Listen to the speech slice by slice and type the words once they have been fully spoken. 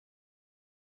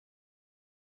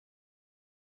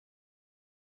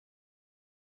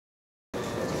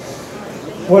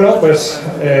Bueno, pues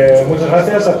muchas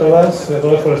gracias a todas y a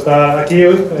todos por estar aquí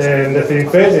hoy en Decidim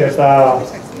Fest, en esta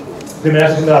primera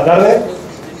sesión de la tarde.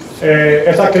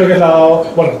 Esta creo que es la,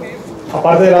 bueno,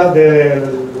 aparte de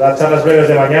las charlas breves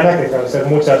de mañana, que al ser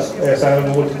muchas serán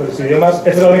en múltiples idiomas, esta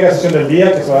es la única sesión del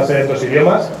día que se va a hacer en dos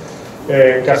idiomas,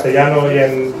 en castellano y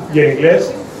en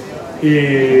inglés.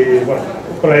 Y bueno,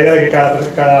 con la idea de que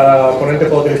cada ponente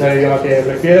pueda utilizar el idioma que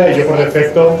prefiera, y yo por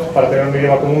defecto, para tener un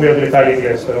idioma común, voy a utilizar el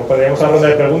inglés. Pero cuando lleguemos a la ronda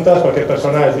de preguntas, cualquier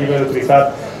persona es libre de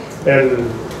utilizar el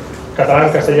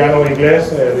catalán, castellano o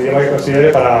inglés, el idioma que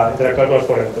considere, para interactuar con los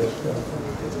ponentes.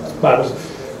 Vale, pues,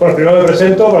 bueno, primero me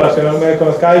presento, para los que no me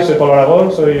conozcáis, soy Pablo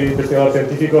Aragón, soy investigador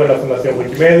científico en la Fundación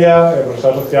Wikimedia,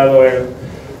 profesor asociado en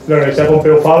la Universitat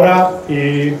Pompeu Fabra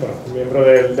y bueno, miembro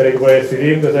del equipo de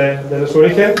Decidim desde su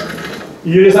origen.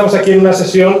 Y hoy estamos aquí en una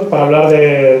sesión para hablar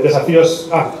de desafíos...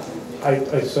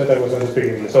 I said I was going to speak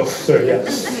English, so sorry, yeah.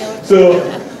 So,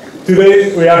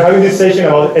 today we are having this session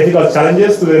about ethical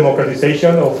challenges to the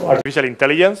democratization of artificial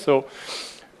intelligence. So,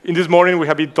 in this morning we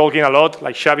have been talking a lot,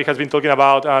 like Xavi has been talking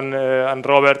about, and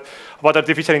Robert, about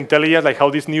artificial intelligence, like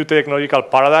how this new technological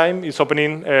paradigm is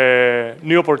opening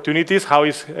new opportunities, how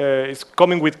it's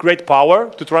coming with great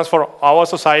power to transform our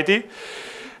society.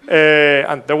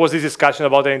 And there was this discussion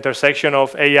about the intersection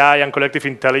of AI and collective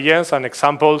intelligence, and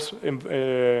examples, in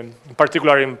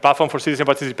particular in platform for citizen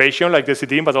participation, like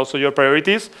Decidim, but also your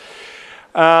priorities.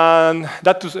 And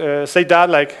that to say that,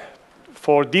 like,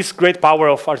 for this great power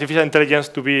of artificial intelligence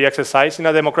to be exercised in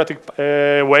a democratic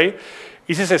way,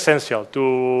 it is essential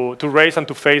to raise and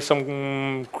to face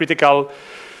some critical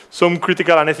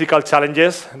and ethical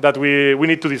challenges that we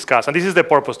need to discuss. And this is the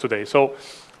purpose today. So,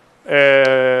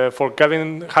 for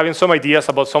having some ideas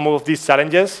about some of these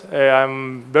challenges,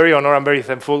 I'm very honored and very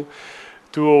thankful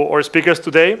to our speakers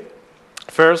today.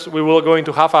 First, we will going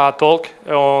to have a talk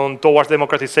on towards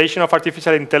democratization of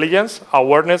artificial intelligence,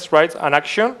 awareness, rights, and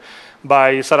action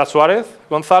by Sara Suárez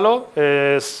Gonzalo.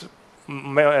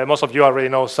 Most of you already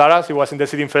know Sara. She was in the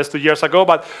Decidim Fest 2 years ago,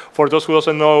 but for those who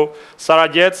doesn't know Sara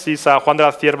yet, she's a Juan de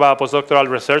la Cierva postdoctoral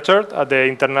researcher at the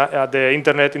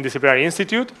Interdisciplinary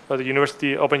Institute at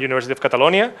the Open University of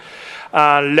Catalonia,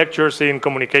 and lectures in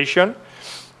communication.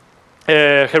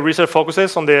 Her research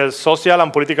focuses on the social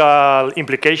and political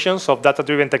implications of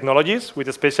data-driven technologies, with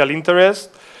a special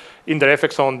interest in their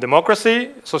effects on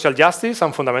democracy, social justice,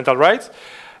 and fundamental rights.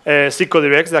 She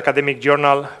co-directs the academic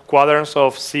journal Quadrants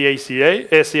of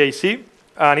CAC,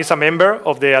 and is a member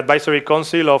of the Advisory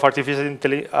Council of Artificial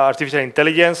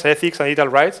Intelligence, Ethics, and Digital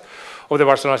Rights of the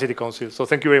Barcelona City Council. So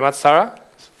thank you very much, Sara.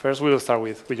 First, we will start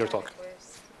with your talk.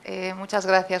 Muchas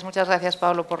gracias,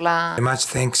 Pablo, por la... Much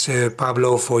thanks,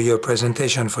 Pablo, for your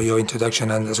presentation, for your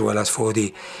introduction, and as well as for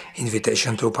the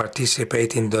invitation to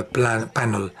participate in the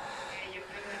panel.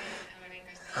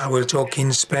 I will talk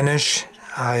in Spanish.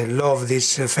 I love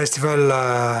this festival.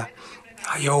 I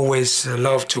always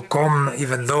love to come,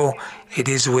 even though it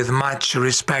is with much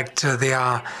respect. There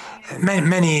are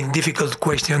many difficult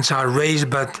questions are raised,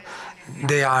 but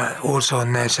they are also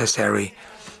necessary.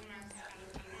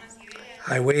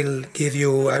 I will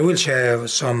share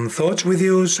some thoughts with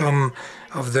you, some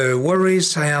of the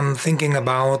worries I am thinking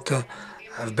about.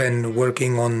 I've been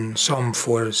working on some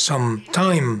for some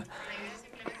time,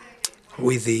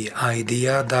 with the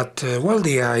idea that,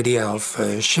 the idea of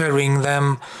sharing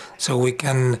them so we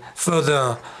can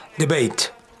further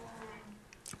debate.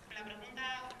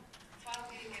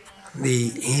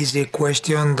 The easy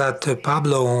question that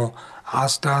Pablo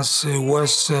asked us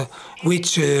was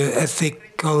which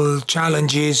ethical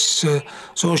challenges,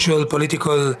 social,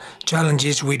 political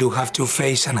challenges we do have to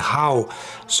face, and how,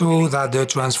 so that the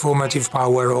transformative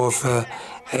power of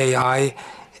AI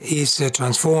is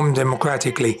transformed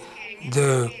democratically.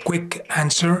 The quick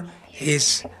answer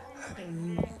is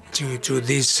to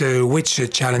this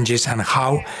which challenges and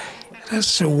how.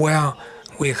 That's where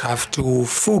we have to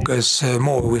focus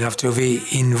more. We have to be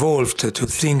involved to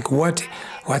think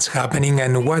what's happening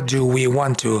and what do we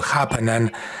want to happen,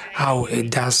 and how it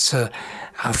does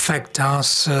affect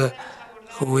us,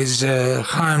 who is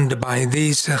harmed by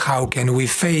this, how can we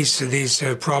face these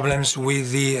problems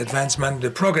with the advancement,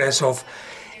 the progress of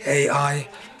AI.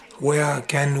 Where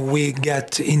can we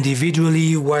get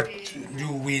individually? What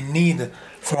do we need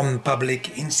from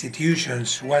public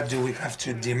institutions? What do we have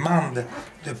to demand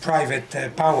the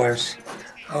private powers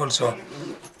also?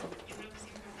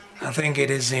 I think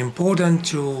it is important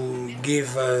to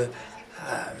give a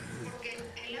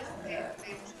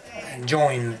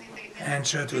joint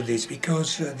answer to this,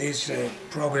 because this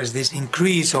progress, this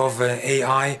increase of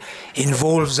AI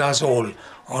involves us all.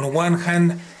 On one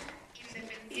hand,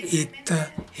 it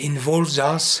involves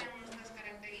us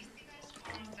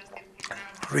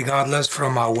regardless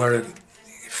from our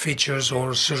features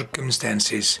or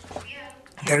circumstances.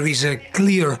 There is a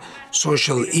clear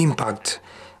social impact,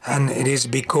 and it is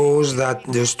because that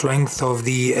the strength of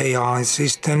the AI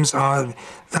systems are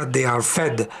that they are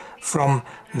fed from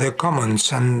the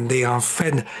commons, and they are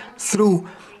fed through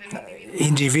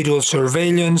individual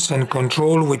surveillance and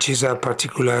control, which is a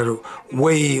particular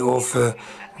way of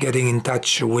getting in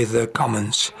touch with the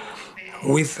commons.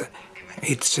 With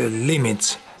its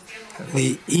limits,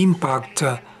 the impact,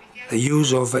 the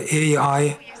use of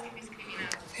AI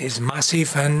is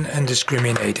massive and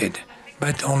undiscriminated.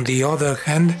 But on the other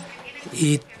hand,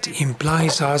 it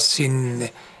implies us in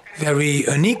very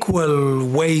unequal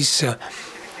ways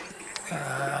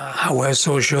our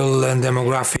social and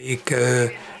demographic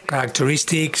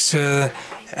characteristics,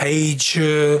 age,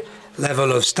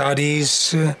 level of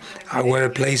studies, our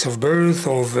place of birth,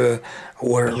 of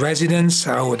our residence,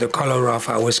 the color of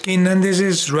our skin, and this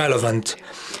is relevant.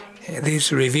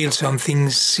 This reveals something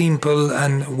simple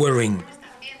and worrying.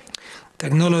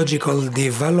 Technological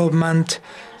development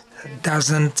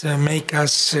doesn't make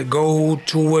us go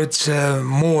towards a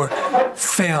more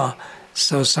fair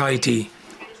society.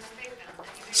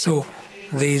 So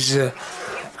this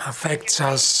affects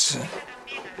us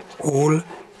all.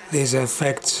 This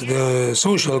affects the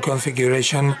social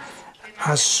configuration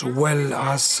as well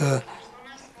as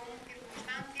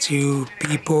to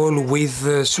people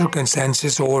with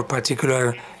circumstances or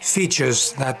particular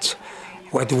features. That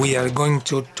what we are going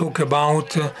to talk about.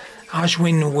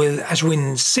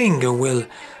 Ashwin Singh will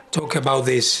talk about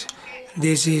this.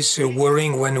 This is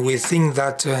worrying when we think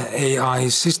that AI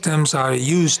systems are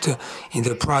used in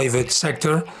the private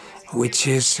sector, which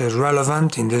is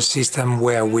relevant in the system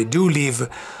where we do live,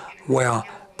 where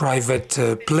private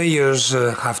players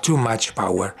have too much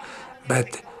power.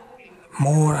 But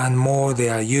more and more they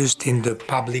are used in the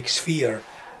public sphere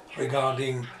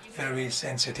regarding very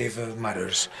sensitive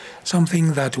matters.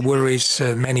 Something that worries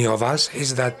many of us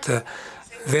is that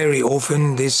very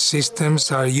often these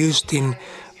systems are used in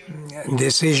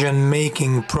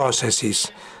decision-making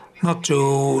processes. Not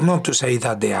to say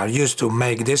that they are used to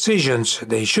make decisions,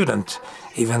 they shouldn't,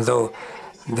 even though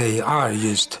they are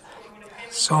used.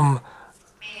 Some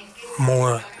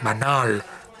more banal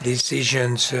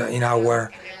decisions in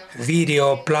our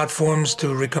video platforms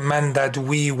to recommend that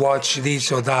we watch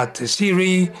this or that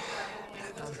series,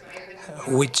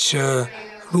 which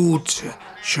route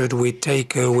should we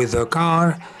take with the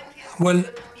car. Well,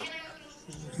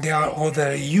 there are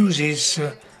other uses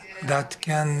that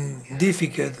cannot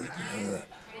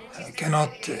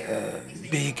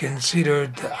be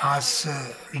considered as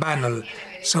banal.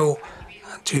 So,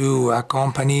 to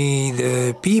accompany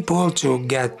the people to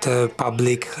get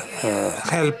public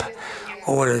help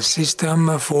or a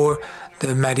system for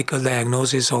the medical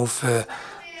diagnosis of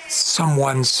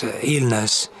someone's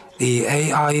illness. The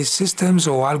AI systems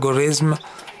or algorithms,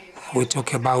 we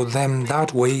talk about them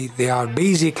that way, they are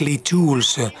basically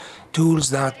tools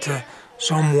that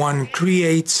someone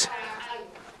creates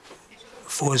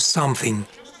for something,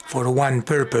 for one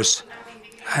purpose.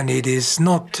 And it is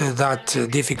not that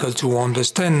difficult to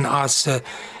understand as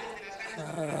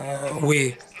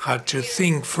we had to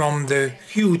think from the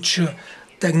huge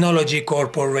technology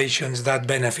corporations that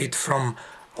benefit from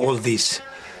all this.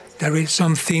 There is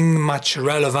something much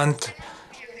relevant,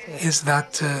 is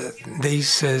that these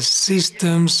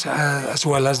systems, as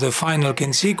well as the final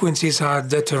consequences, are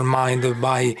determined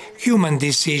by human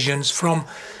decisions from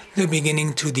the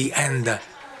beginning to the end.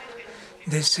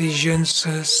 Decisions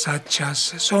such as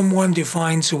someone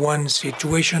defines one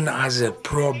situation as a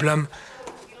problem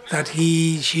that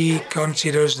she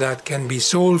considers that can be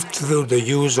solved through the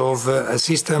use of a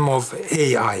system of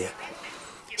AI.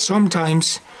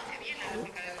 Sometimes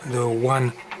the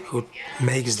one who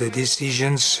makes the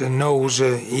decisions knows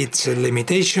its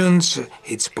limitations,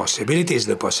 its possibilities,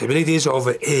 the possibilities of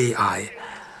AI.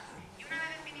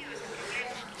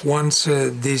 Once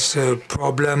this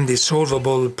problem, this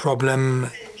solvable problem,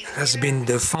 has been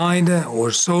defined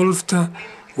or solved,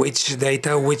 which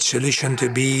data, which solution to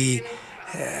be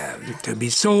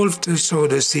solved, so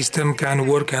the system can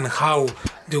work, and how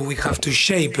do we have to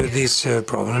shape this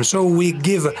problem. So we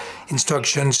give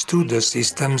instructions to the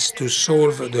systems to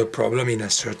solve the problem in a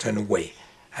certain way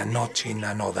and not in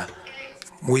another.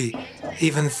 We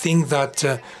even think that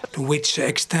to which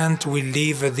extent we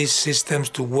leave these systems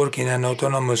to work in an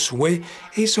autonomous way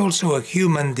is also a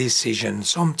human decision.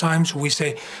 Sometimes we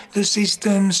say the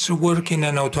systems work in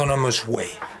an autonomous way.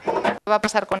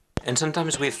 And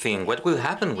sometimes we think, what will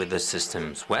happen with the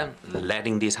systems? Well,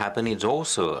 letting this happen is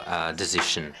also a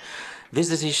decision. These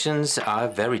decisions are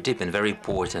very deep and very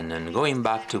important. And going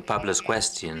back to Pablo's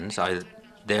questions, I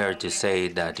dare to say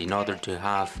that in order to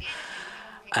have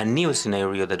a new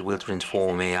scenario that will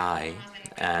transform AI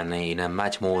and in a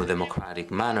much more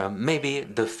democratic manner, maybe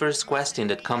the first question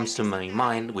that comes to my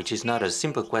mind, which is not a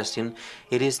simple question,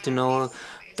 it is to know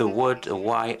the what,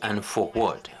 why, and for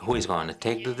what. Who is going to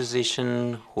take the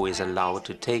decision? Who is allowed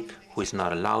to take? Who is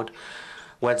not allowed?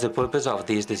 What's the purpose of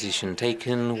this decision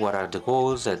taken? What are the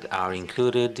goals that are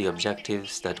included, the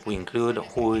objectives that we include?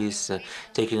 Who is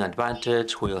taking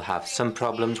advantage? Who will have some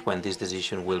problems when this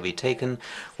decision will be taken?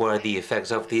 What are the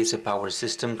effects of this power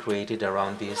system created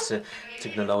around this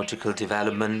technological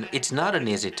development? It's not an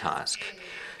easy task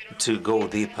to go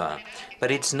deeper,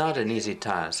 but it's not an easy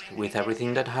task with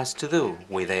everything that has to do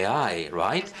with AI,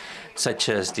 right? Such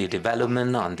as the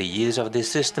development and the use of the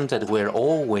systems that we're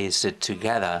always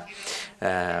together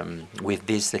with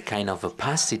this kind of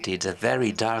opacity. It's a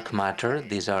very dark matter.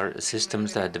 These are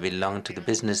systems that belong to the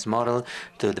business model,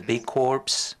 to the big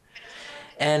corps.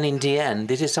 And in the end,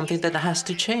 this is something that has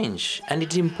to change. And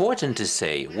it's important to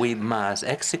say we must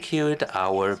execute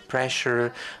our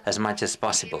pressure as much as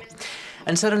possible.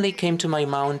 And suddenly came to my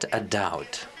mind a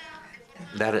doubt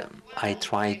that I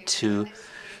try to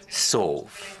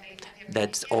solve.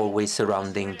 That's always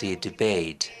surrounding the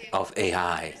debate of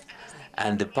AI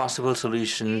and the possible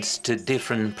solutions to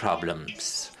different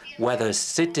problems, whether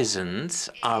citizens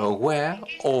are aware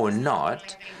or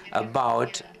not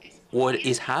about what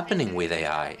is happening with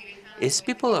AI. Is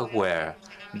people aware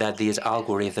that these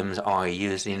algorithms are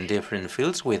used in different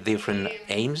fields with different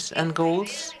aims and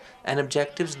goals and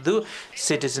objectives? Do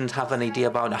citizens have an idea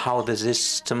about how the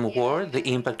system works, the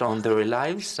impact on their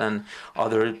lives and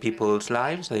other people's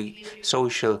lives, the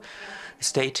social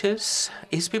status?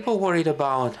 Is people worried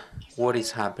about what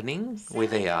is happening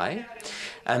with AI?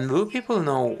 And do people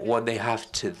know what they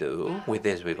have to do with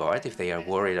this regard if they are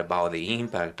worried about the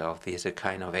impact of these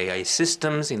kind of AI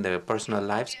systems in their personal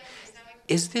lives?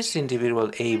 Is this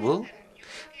individual able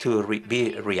to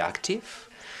be reactive?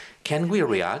 Can we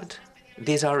react?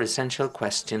 These are essential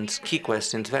questions, key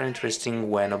questions, very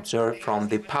interesting when observed from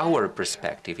the power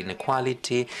perspective,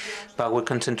 inequality, power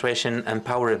concentration, and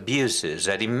power abuses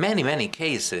that in many, many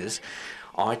cases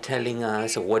are telling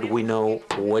us what we know,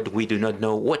 what we do not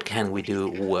know, what can we do,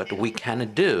 what we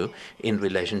cannot do in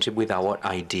relationship with our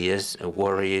ideas,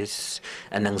 worries,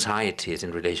 and anxieties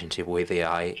in relationship with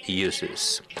AI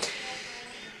uses.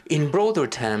 In broader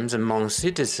terms, among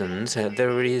citizens,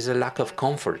 there is a lack of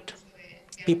comfort.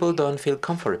 People don't feel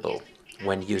comfortable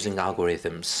when using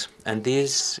algorithms, and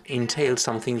this entails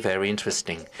something very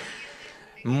interesting.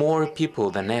 More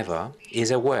people than ever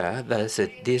is aware that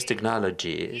these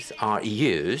technologies are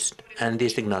used, and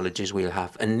these technologies will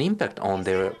have an impact on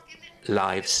their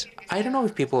lives. I don't know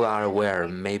if people are aware,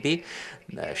 maybe.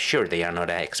 Sure, they are not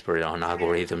expert on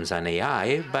algorithms and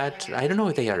AI, but I don't know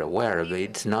if they are aware of it.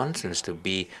 It's nonsense to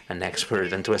be an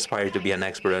expert and to aspire to be an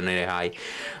expert on AI.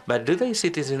 But do the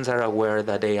citizens are aware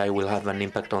that AI will have an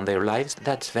impact on their lives?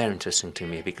 That's very interesting to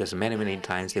me, because many, many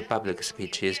times the public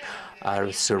speeches are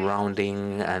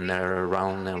surrounding and are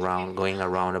going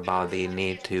around about the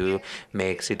need to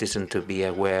make citizens to be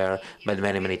aware, but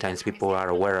many, many times people are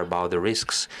aware about the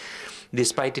risks,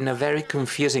 despite in a very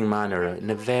confusing manner, in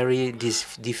a very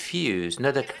diffuse,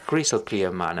 not a crystal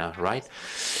clear manner, right?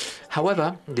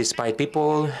 However, despite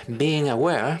people being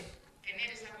aware,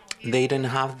 they don't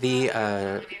have the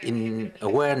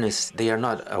awareness, they are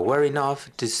not aware enough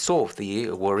to solve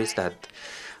the worries that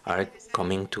are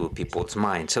coming to people's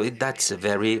minds. So that's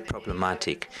very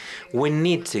problematic. We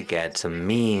need to get some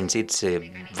means. It's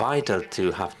vital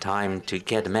to have time to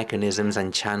get mechanisms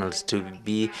and channels to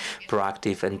be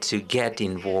proactive and to get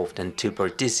involved and to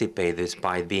participate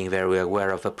despite being very aware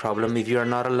of a problem. If you're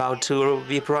not allowed to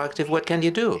be proactive, what can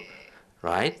you do?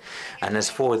 Right? And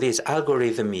as for these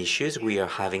algorithm issues, we are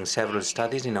having several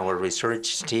studies in our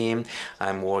research team.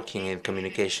 I'm working in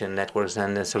communication networks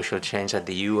and social change at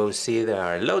the UOC. There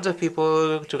are loads of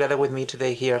people together with me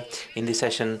today here in this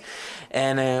session.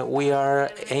 And we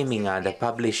are aiming at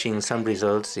publishing some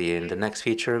results in the next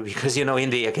future because, you know,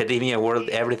 in the academia world,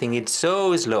 everything is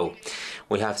so slow.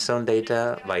 We have some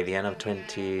data by the end of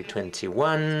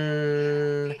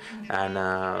 2021 and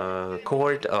a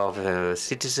cohort of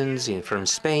citizens from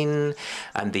Spain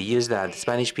and the use that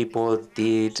Spanish people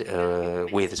did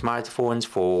with smartphones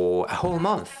for a whole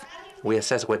month. We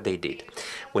assess what they did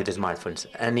with the smartphones.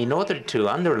 And in order to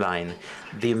underline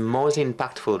the most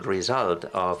impactful result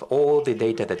of all the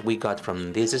data that we got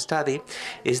from this study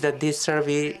is that this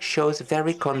survey shows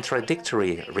very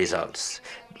contradictory results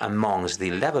amongst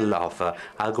the level of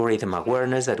algorithm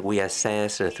awareness that we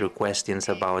assess through questions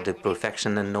about the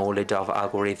perfection and knowledge of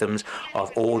algorithms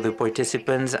of all the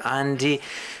participants and the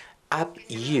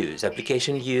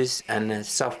application use, and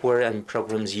software and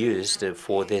programs used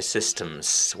for these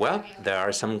systems. Well, there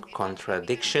are some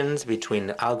contradictions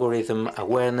between algorithm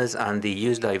awareness and the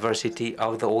use diversity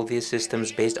of all these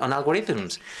systems based on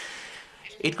algorithms.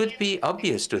 It could be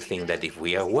obvious to think that if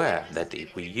we are aware that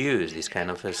if we use these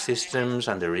kind of systems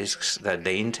and the risks that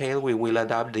they entail, we will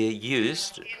adapt the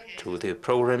use to the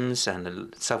programs and the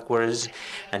softwares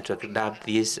and to adapt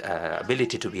this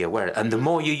ability to be aware. And the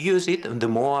more you use it, the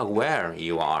more aware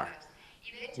you are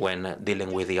when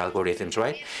dealing with the algorithms,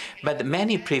 right? But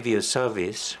many previous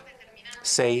surveys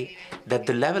say that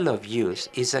the level of use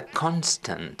is a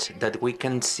constant that we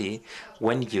can see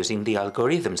when using the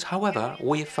algorithms. However,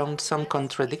 we found some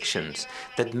contradictions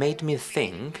that made me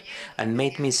think and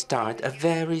made me start a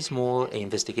very small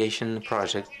investigation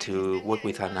project to work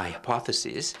with an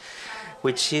hypothesis,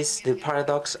 which is the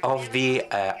paradox of the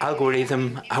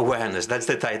algorithm awareness. That's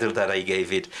the title that I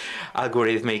gave it,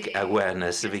 algorithmic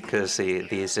awareness, because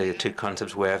these two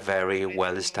concepts were very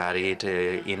well studied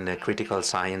in critical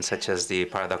science, such as the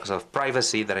paradox of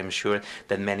privacy, that I'm sure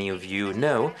that many of you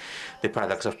know, the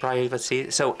paradox of privacy.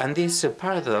 So, and this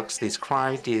paradox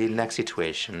described the next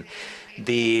situation.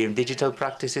 The digital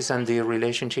practices and the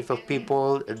relationship of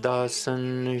people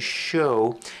doesn't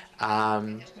show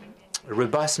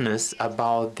robustness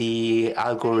about the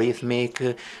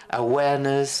algorithmic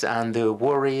awareness and the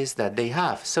worries that they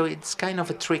have. So it's kind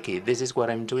of tricky. This is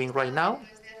what I'm doing right now.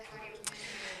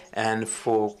 And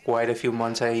for quite a few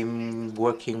months, I'm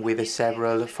working with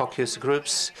several focus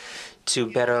groups to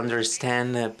better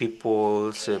understand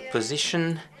people's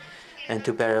position and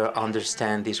to better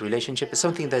understand this relationship. It's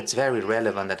something that's very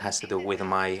relevant that has to do with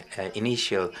my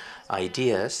initial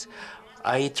ideas.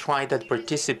 I try that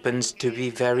participants to be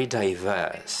very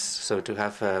diverse, so to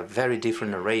have a very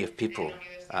different array of people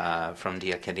from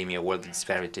the academia world. It's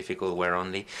very difficult. We're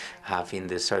only having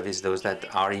the service those that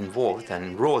are involved and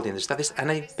enrolled in the studies.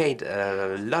 And I paid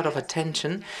a lot of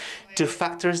attention to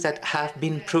factors that have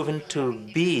been proven to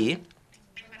be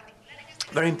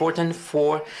very important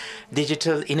for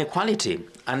digital inequality.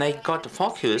 And I got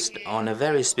focused on a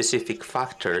very specific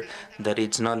factor that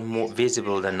it's not more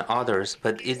visible than others,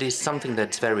 but it is something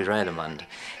that's very relevant.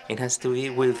 It has to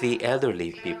do with the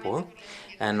elderly people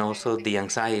and also the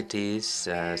anxieties,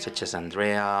 such as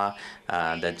Andrea,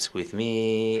 that's with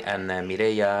me, and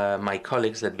Mireia, my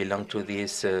colleagues that belong to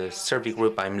this survey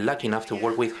group. I'm lucky enough to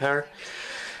work with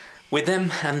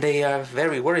them, and they are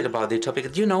very worried about the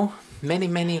topic. You know,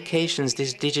 many occasions,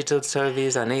 these digital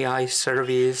surveys and AI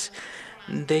surveys,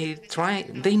 they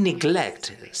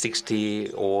neglect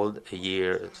 60-year-old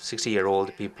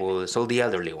people, so the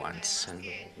elderly ones, and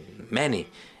many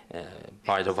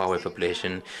part of our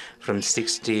population from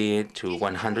 60 to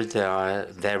 100, there are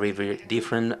very, very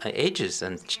different ages,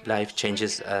 and life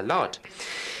changes a lot.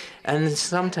 And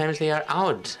sometimes they are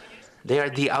out. They are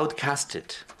the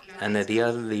outcasted. And the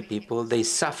elderly people, they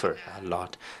suffer a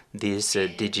lot, this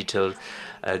digital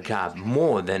gap,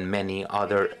 more than many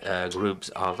other groups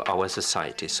of our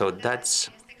society. So that's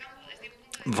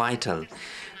vital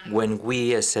when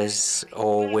we assess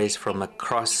always from a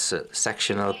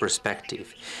cross-sectional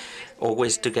perspective,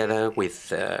 always together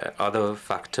with other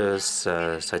factors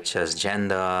such as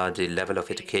gender, the level of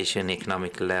education,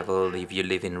 economic level, if you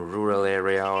live in a rural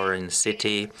area or in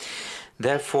city.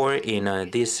 Therefore, in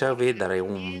this survey that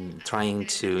I'm trying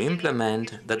to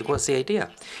implement, that was the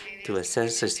idea, to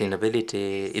assess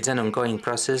sustainability. It's an ongoing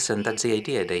process, and that's the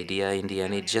idea. The idea in the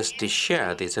end is just to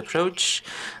share this approach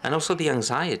and also the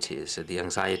anxieties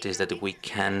that we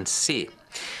can see.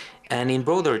 And in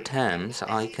broader terms,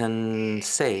 I can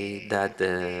say that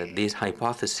this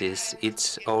hypothesis,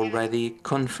 it's already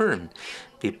confirmed.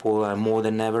 People are more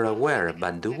than ever aware,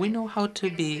 but do we know how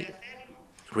to be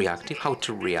reactive, how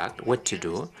to react, what to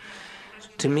do?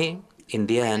 To me, in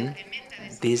the end,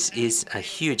 this is a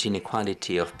huge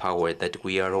inequality of power that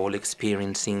we are all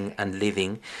experiencing and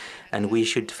living, and we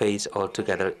should face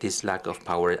altogether this lack of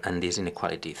power and this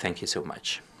inequality. Thank you so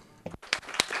much.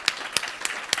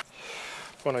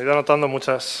 Bueno, he ido anotando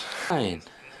muchas. Fine.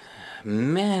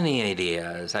 Many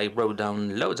ideas. I wrote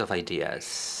down loads of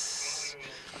ideas.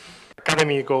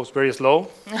 Academy goes very slow,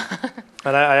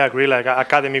 and I agree. Like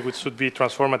academy, which should be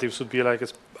transformative, should be like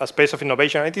a space of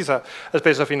innovation. It is a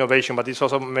space of innovation, but it's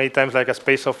also many times like a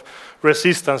space of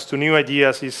resistance to new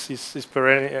ideas.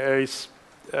 Is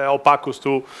opacus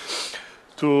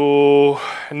to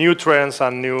new trends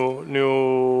and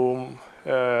new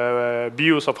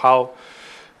views of how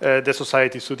the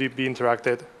society should be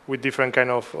interacted with different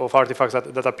kind of artifacts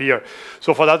that appear.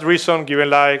 So for that reason, given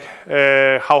like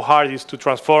how hard it is to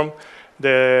transform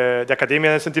the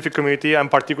academia and scientific community, I'm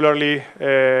particularly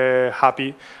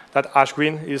happy that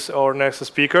Ashwin is our next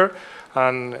speaker,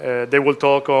 and they will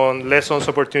talk on lessons,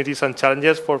 opportunities, and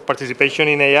challenges for participation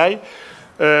in AI.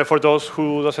 For those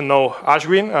who doesn't know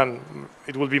Ashwin, and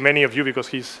it will be many of you because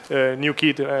he's a new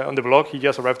kid on the block, he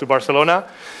just arrived to Barcelona.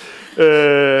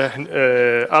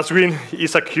 Ashwin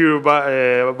is a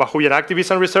Bahuian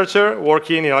activist and researcher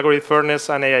working in algorithm fairness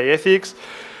and AI ethics.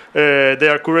 They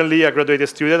are currently a graduate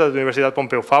student at the Universitat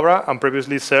Pompeu Fabra and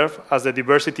previously served as the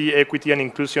Diversity, Equity, and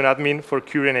Inclusion Admin for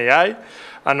Queer in AI,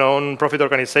 a non-profit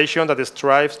organization that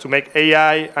strives to make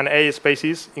AI and AI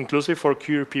spaces inclusive for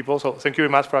queer people. So thank you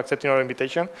very much for accepting our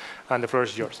invitation, and the floor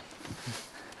is yours.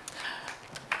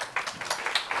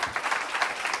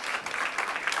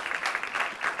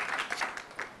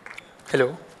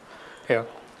 Hello. Yeah.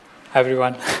 Hi,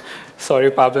 everyone. Sorry,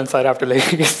 Pablo and Sara, I have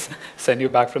to send you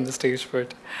back from the stage,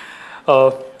 but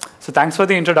so thanks for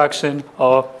the introduction.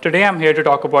 Today I'm here to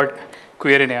talk about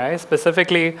queer in AI,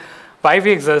 specifically why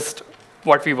we exist,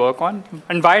 what we work on,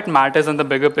 and why it matters in the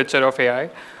bigger picture of AI,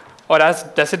 or as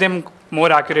Decidim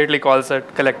more accurately calls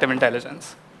it, collective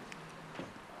intelligence.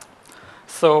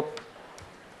 So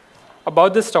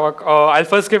about this talk, I'll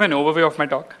first give an overview of my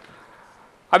talk.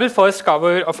 I will first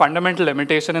cover a fundamental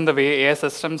limitation in the way AI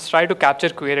systems try to capture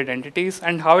queer identities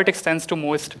and how it extends to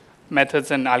most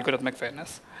methods in algorithmic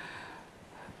fairness.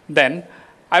 Then,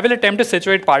 I will attempt to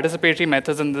situate participatory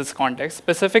methods in this context,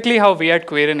 specifically how we at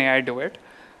Queer in AI do it.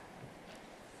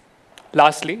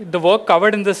 Lastly, the work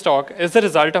covered in this talk is the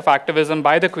result of activism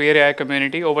by the queer AI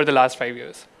community over the last 5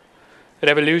 years.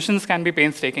 Revolutions can be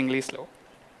painstakingly slow.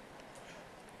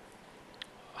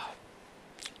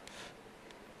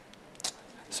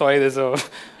 Sorry, there's a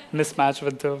mismatch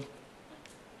with the,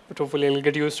 but hopefully I'll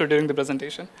get used to during the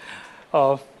presentation.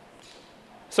 So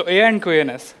AI and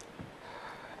queerness.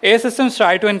 AI systems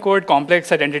try to encode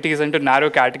complex identities into narrow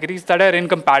categories that are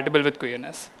incompatible with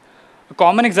queerness. A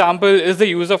common example is the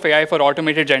use of AI for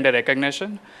automated gender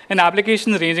recognition in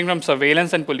applications ranging from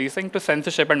surveillance and policing to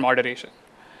censorship and moderation.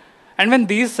 And when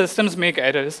these systems make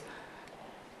errors,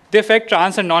 they affect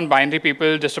trans and non-binary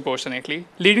people disproportionately,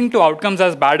 leading to outcomes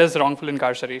as bad as wrongful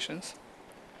incarcerations.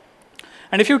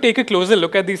 And if you take a closer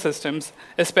look at these systems,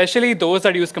 especially those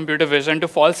that use computer vision to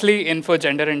falsely infer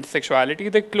gender and sexuality,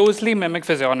 they closely mimic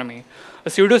physiognomy, a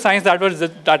pseudoscience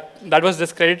that was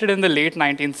discredited in the late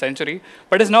 19th century,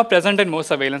 but is now present in most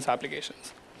surveillance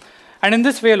applications. And in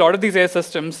this way, a lot of these AI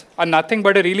systems are nothing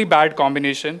but a really bad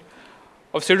combination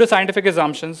of pseudoscientific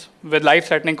assumptions with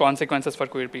life-threatening consequences for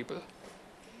queer people.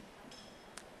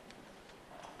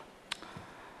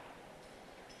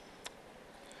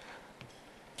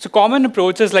 So common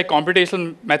approaches like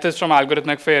computational methods from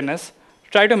algorithmic fairness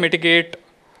try to mitigate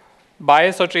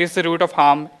bias or trace the root of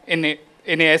harm in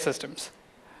AI systems.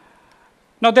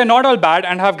 Now, they're not all bad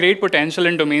and have great potential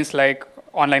in domains like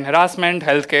online harassment,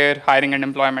 healthcare, hiring, and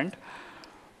employment.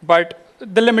 But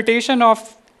the limitation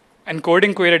of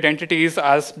encoding queer identities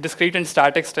as discrete and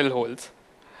static still holds.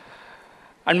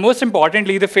 And most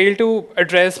importantly, they fail to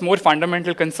address more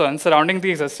fundamental concerns surrounding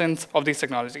the existence of these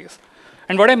technologies.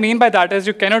 And what I mean by that is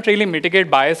you cannot really mitigate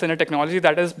bias in a technology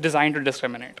that is designed to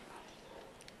discriminate.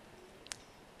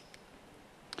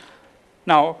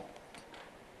 Now,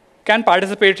 can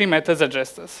participatory methods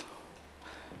address this?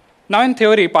 Now, in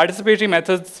theory, participatory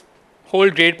methods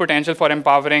hold great potential for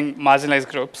empowering marginalized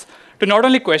groups to not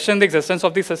only question the existence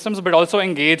of these systems, but also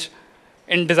engage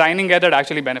in designing AI that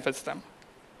actually benefits them.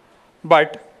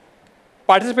 But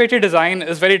participatory design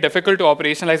is very difficult to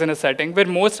operationalize in a setting where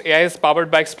most AI is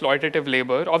powered by exploitative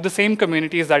labor of the same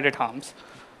communities that it harms.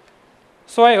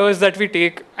 So I urge that we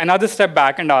take another step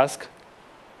back and ask,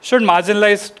 should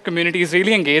marginalized communities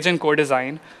really engage in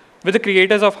co-design with the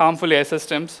creators of harmful AI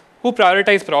systems who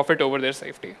prioritize profit over their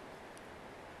safety?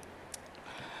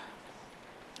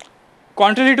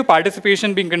 Contrary to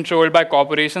participation being controlled by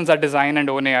corporations that design and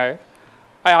own AI,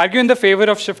 I argue in the favor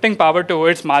of shifting power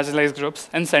towards marginalized groups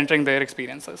and centering their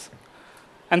experiences.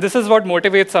 And this is what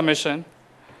motivates our mission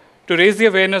to raise the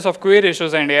awareness of queer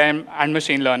issues in AI and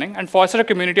machine learning and foster a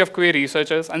community of queer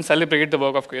researchers and celebrate the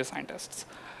work of queer scientists.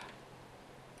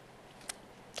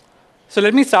 So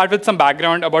let me start with some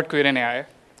background about queer in AI.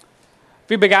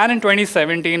 We began in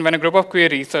 2017 when a group of queer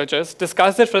researchers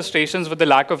discussed their frustrations with the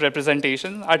lack of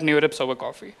representation at New Rips over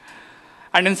coffee.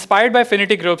 And inspired by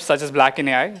affinity groups such as Black in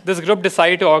AI, this group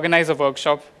decided to organize a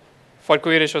workshop for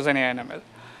queer issues in AI and ML.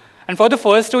 And for the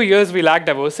first 2 years, we lacked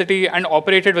diversity and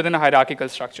operated within a hierarchical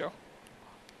structure.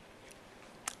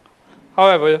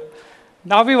 However,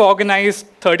 now we've organized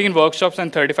 13 workshops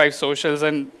and 35 socials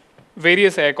and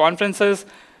various AI conferences.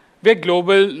 We're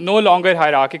global, no longer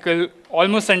hierarchical,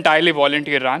 almost entirely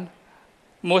volunteer-run,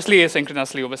 mostly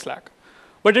asynchronously over Slack.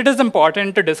 But it is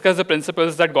important to discuss the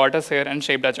principles that got us here and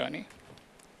shaped our journey.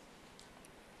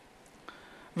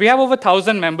 We have over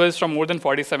 1,000 members from more than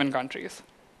 47 countries.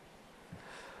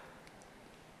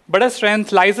 But our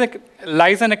strength lies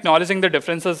in acknowledging the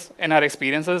differences in our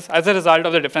experiences as a result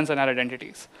of the difference in our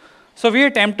identities. So we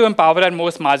attempt to empower our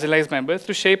most marginalized members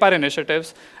to shape our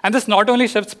initiatives, and this not only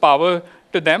shifts power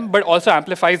to them, but also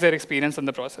amplifies their experience in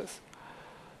the process.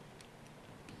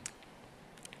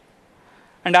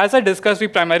 And as I discussed, we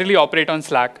primarily operate on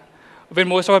Slack, where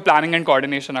most of our planning and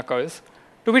coordination occurs.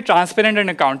 To be transparent and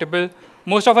accountable,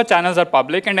 most of our channels are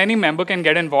public, and any member can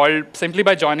get involved simply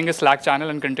by joining a Slack channel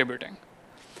and contributing.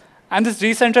 And this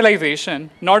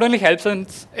decentralization not only helps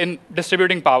us in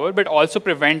distributing power, but also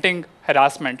preventing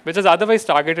harassment, which is otherwise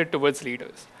targeted towards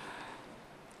leaders.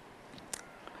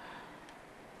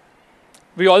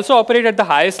 We also operate at the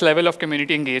highest level of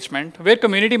community engagement, where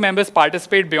community members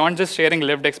participate beyond just sharing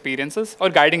lived experiences or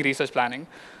guiding research planning.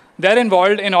 They're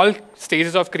involved in all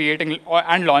stages of creating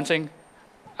and launching,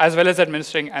 as well as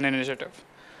administering an initiative.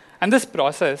 And this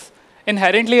process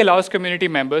inherently allows community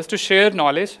members to share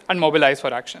knowledge and mobilize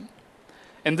for action.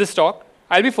 In this talk,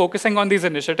 I'll be focusing on these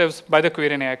initiatives by the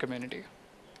queer in AI community.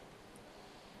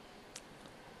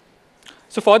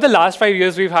 So for the last 5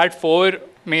 years, we've had 4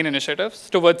 main initiatives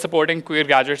towards supporting queer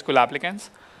graduate school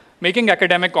applicants, making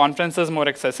academic conferences more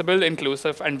accessible,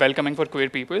 inclusive, and welcoming for queer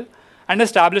people, and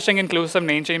establishing inclusive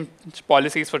name change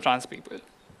policies for trans people.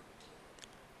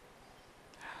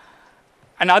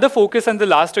 Another focus in the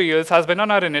last 2 years has been on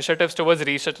our initiatives towards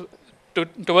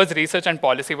research and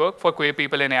policy work for queer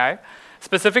people in AI,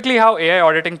 specifically how AI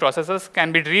auditing processes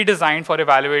can be redesigned for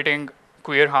evaluating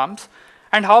queer harms,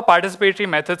 and how participatory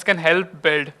methods can help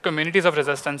build communities of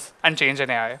resistance and change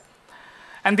in AI.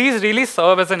 And these really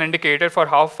serve as an indicator for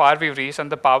how far we've reached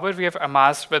and the power we have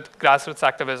amassed with grassroots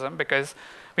activism, because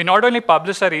we not only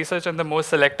published our research in the most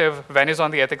selective venues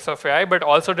on the ethics of AI, but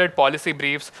also did policy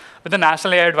briefs with the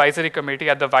National AI Advisory Committee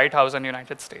at the White House in the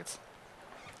United States.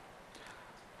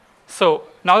 So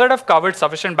now that I've covered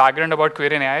sufficient background about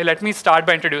queer in AI, let me start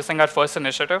by introducing our first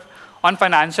initiative on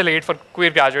financial aid for queer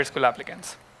graduate school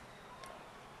applicants.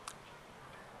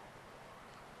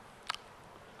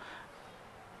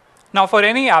 Now, for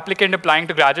any applicant applying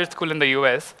to graduate school in the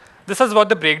US, this is what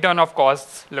the breakdown of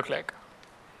costs look like.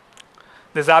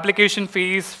 There's application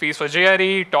fees, fees for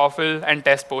GRE, TOEFL, and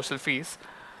test postal fees.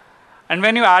 And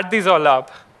when you add these all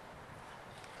up,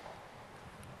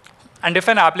 and if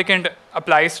an applicant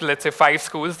applies to, let's say, 5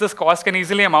 schools, this cost can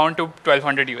easily amount to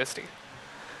 1,200 USD.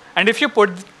 And if you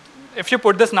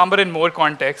put this number in more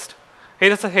context,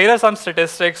 here are some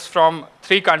statistics from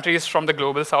 3 countries from the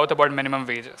global south about minimum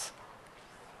wages.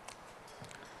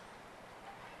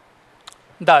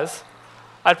 Thus,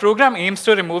 our program aims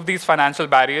to remove these financial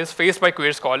barriers faced by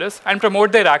queer scholars and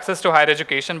promote their access to higher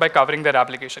education by covering their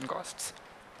application costs.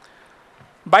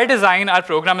 By design, our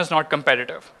program is not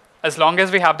competitive. As long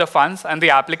as we have the funds and the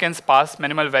applicants pass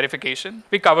minimal verification,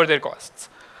 we cover their costs.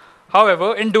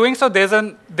 However, in doing so, there's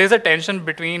a tension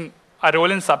between our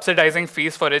role in subsidizing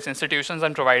fees for rich institutions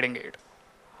and providing aid.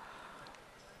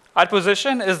 Our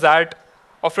position is that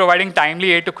of providing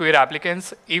timely aid to queer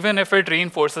applicants, even if it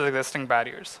reinforces existing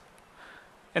barriers.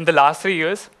 In the last 3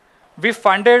 years, we've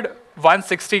funded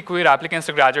 160 queer applicants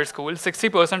to graduate school,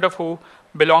 60% of who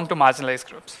belong to marginalized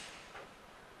groups.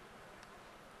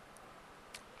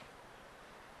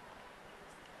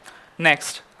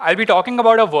 Next, I'll be talking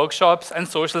about our workshops and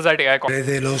socials at AI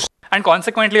conferences, and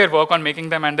consequently our work on making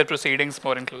them and their proceedings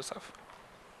more inclusive.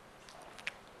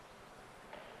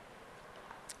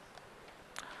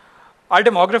 Our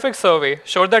demographic survey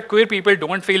showed that queer people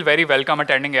don't feel very welcome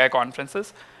attending AI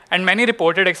conferences, and many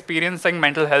reported experiencing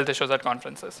mental health issues at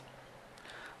conferences.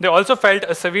 They also felt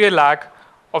a severe lack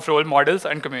of role models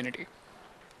and community.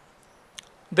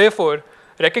 Therefore,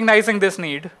 recognizing this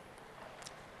need,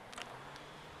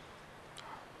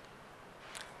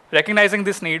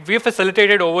 we have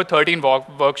facilitated over 13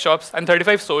 workshops and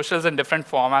 35 socials in different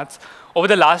formats over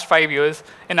the last 5 years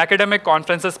in academic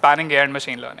conferences spanning AI and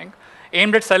machine learning,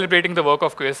 aimed at celebrating the work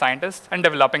of queer scientists and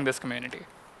developing this community.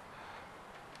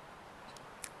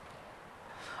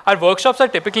 Our workshops are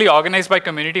typically organized by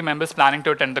community members planning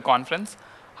to attend the conference.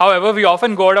 However, we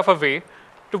often go out of our way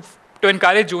to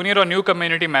encourage junior or new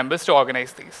community members to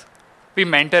organize these. We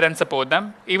mentor and support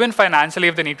them, even financially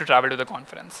if they need to travel to the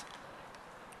conference.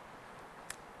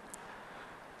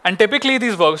 And typically,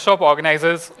 these workshop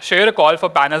organizers share a call for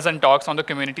panels and talks on the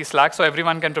community Slack so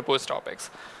everyone can propose topics.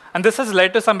 And this has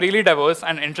led to some really diverse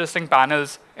and interesting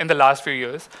panels in the last few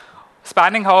years,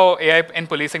 spanning how AI in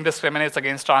policing discriminates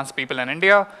against trans people in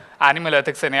India, animal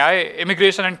ethics in AI,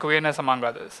 immigration and queerness, among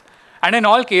others. And in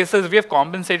all cases, we have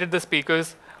compensated the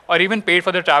speakers or even paid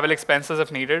for their travel expenses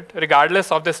if needed,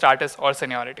 regardless of their status or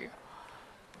seniority.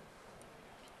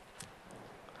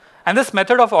 And this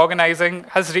method of organizing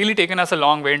has really taken us a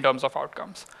long way in terms of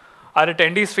outcomes. Our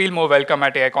attendees feel more welcome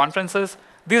at AI conferences.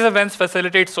 These events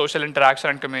facilitate social interaction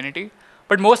and community.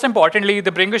 But most importantly, they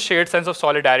bring a shared sense of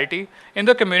solidarity in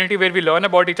the community where we learn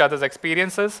about each other's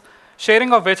experiences,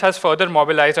 sharing of which has further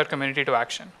mobilized our community to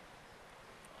action.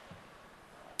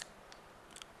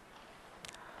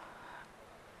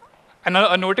 And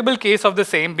a notable case of the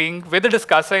same being with the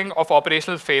discussing of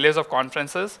operational failures of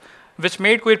conferences, which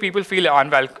made queer people feel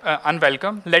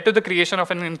unwelcome, led to the creation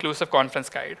of an inclusive conference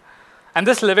guide. And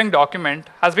this living document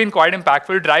has been quite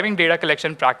impactful, driving data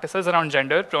collection practices around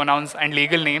gender, pronouns, and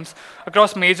legal names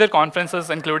across major conferences,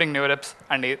 including NeurIPS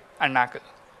and NACL.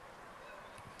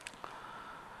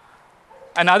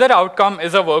 Another outcome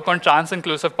is a work on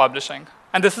trans-inclusive publishing.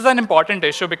 And this is an important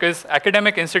issue because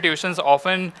academic institutions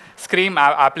often screen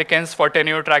applicants for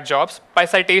tenure-track jobs by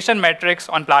citation metrics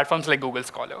on platforms like Google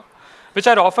Scholar, which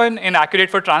are often inaccurate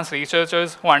for trans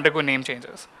researchers who undergo name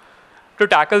changes. To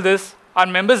tackle this, our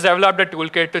members developed a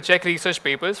toolkit to check research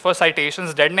papers for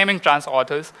citations dead-naming trans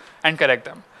authors and correct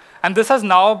them. And this has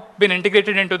now been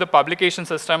integrated into the publication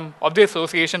system of the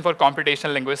Association for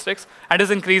Computational Linguistics and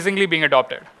is increasingly being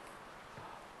adopted.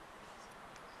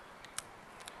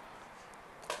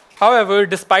 However,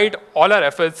 despite all our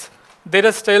efforts, there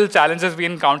are still challenges we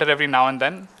encounter every now and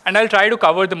then, and I'll try to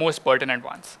cover the most pertinent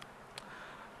ones.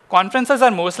 Conferences are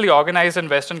mostly organized in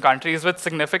Western countries with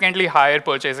significantly higher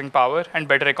purchasing power and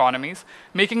better economies,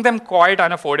 making them quite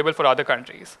unaffordable for other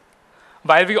countries.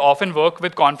 While we often work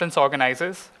with conference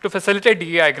organizers to facilitate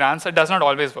DEI grants, it does not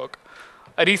always work.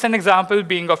 A recent example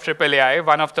being of AAAI,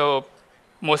 one of the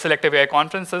most selective AI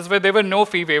conferences, where there were no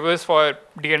fee waivers for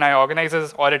D&I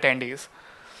organizers or attendees.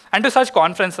 And to such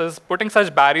conferences, putting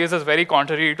such barriers is very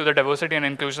contrary to the diversity and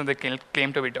inclusion they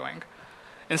claim to be doing.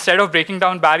 Instead of breaking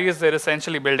down barriers, they're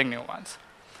essentially building new ones.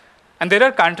 And there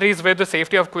are countries where the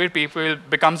safety of queer people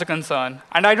becomes a concern.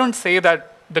 And I don't say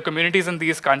that the communities in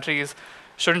these countries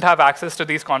shouldn't have access to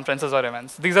these conferences or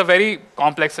events. These are very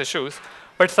complex issues,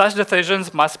 but such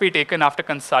decisions must be taken after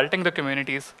consulting the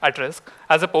communities at risk,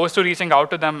 as opposed to reaching out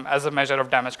to them as a measure of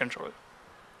damage control.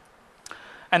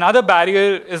 Another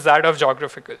barrier is that of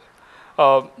geographical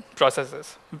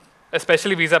processes,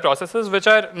 especially visa processes, which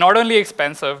are not only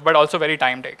expensive, but also very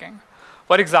time-taking.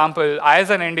 For example, I, as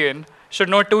an Indian, should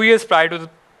know 2 years prior to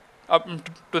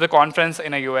the conference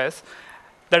in the US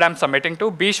that I'm submitting to,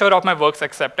 be sure of my work's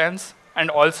acceptance, and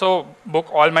also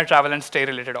book all my travel and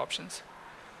stay-related options.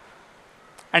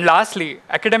 And lastly,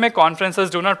 academic conferences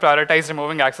do not prioritize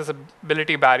removing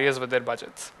accessibility barriers with their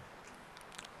budgets.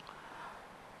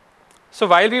 So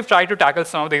while we've tried to tackle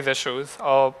some of these issues,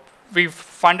 we've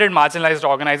funded marginalized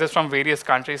organizers from various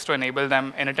countries to enable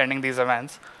them in attending these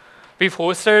events. We've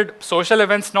hosted social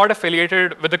events not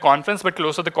affiliated with the conference, but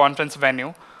close to the conference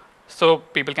venue, so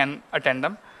people can attend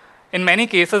them. In many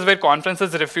cases where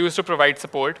conferences refuse to provide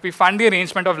support, we fund the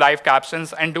arrangement of live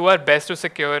captions and do our best to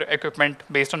secure equipment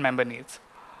based on member needs.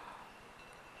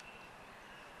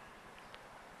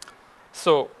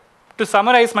 So to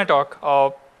summarize my talk,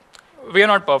 we are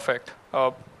not perfect.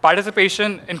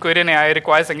 Participation in queer and AI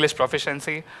requires English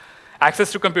proficiency,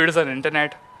 access to computers and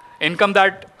internet, income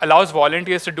that allows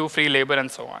volunteers to do free labor, and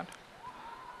so on.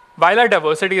 While our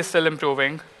diversity is still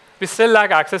improving, we still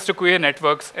lack access to queer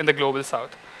networks in the global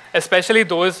south, especially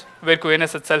those where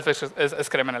queerness itself is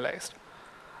criminalized.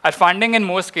 Our funding in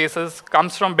most cases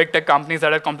comes from big tech companies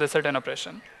that are complicit in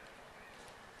oppression.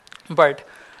 But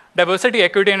diversity,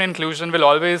 equity, and inclusion will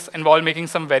always involve making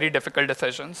some very difficult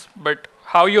decisions. But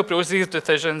how you approach these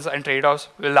decisions and trade-offs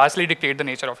will largely dictate the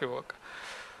nature of your work.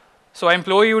 So I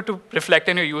implore you to reflect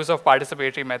on your use of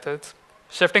participatory methods.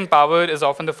 Shifting power is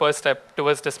often the first step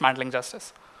towards dismantling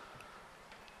justice.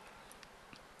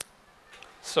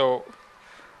 So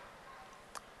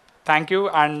thank you,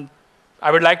 and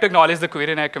I would like to acknowledge the queer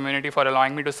and AI community for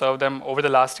allowing me to serve them over the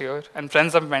last year, and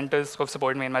friends and mentors who have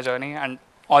supported me in my journey, and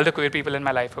all the queer people in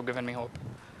my life who have given me hope.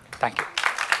 Thank you.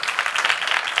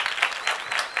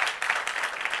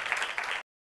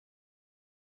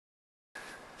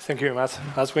 Thank you very much,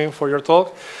 Ashwin, for your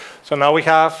talk. So now we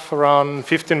have around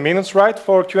 15 minutes, right,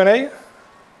 for Q&A?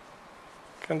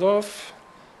 Kind of?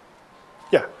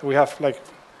 Yeah, we have like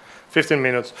 15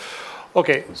 minutes.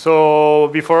 Okay, so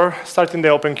before starting the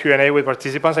open Q&A with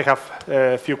participants, I have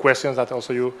a few questions that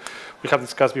also we have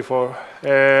discussed before.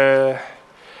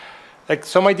 Like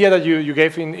some idea that you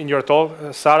gave in your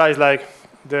talk, Sara, is like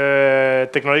the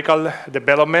technological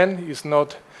development is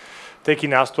not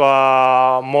taking us to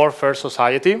a more fair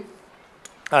society.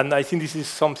 And I think this is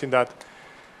something that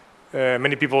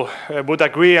many people would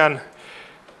agree, and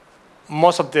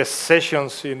most of the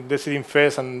sessions in Decidim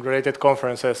Fest and related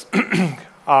conferences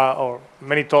or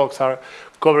many talks are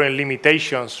covering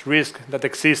limitations, risks that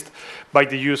exist by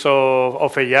the use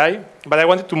of AI. But I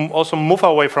wanted to also move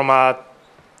away from a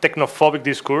technophobic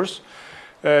discourse,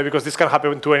 because this can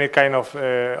happen to any kind of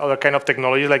other kind of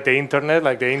technology, like the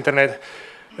internet.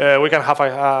 We can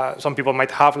have some people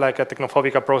might have like a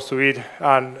technophobic approach to it,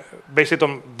 and based it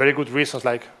on very good reasons,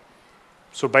 like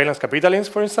surveillance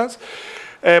capitalism, for instance.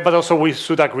 But also we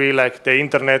should agree, like the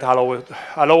internet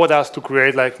allowed us to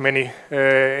create like many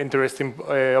interesting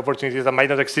opportunities that might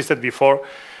not existed before,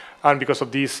 and because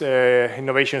of this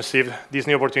innovation shift, these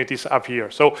new opportunities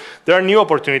appear. So there are new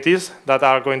opportunities that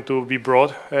are going to be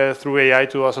brought through AI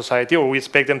to our society, or we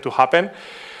expect them to happen.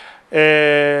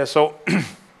 So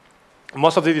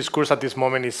most of the discourse at this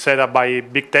moment is set up by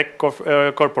big tech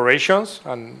corporations,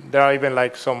 and there are even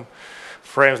like some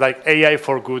frames like AI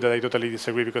for good that I totally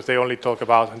disagree, because they only talk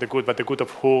about the good, but the good of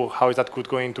who? How is that good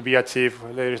going to be achieved?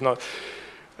 There is not.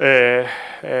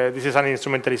 This is an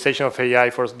instrumentalization of AI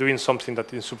for doing something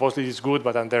that is supposedly is good,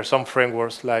 but then there are some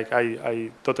frameworks like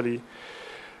I totally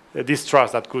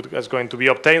distrust that good is going to be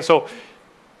obtained. So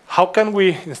how can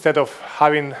we, instead of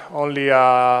having only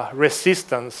a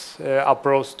resistance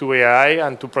approach to AI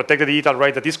and to protect the digital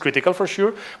right that is critical for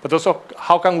sure, but also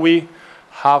how can we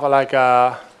have like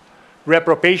a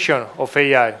reappropriation of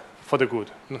AI for the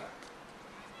good?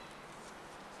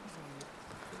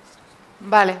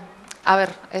 Vale, a ver,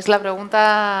 es la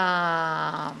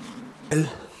pregunta. Well,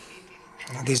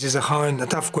 this is a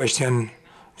tough question.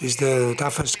 This is the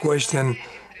toughest question,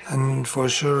 and for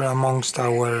sure amongst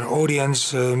our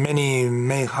audience, many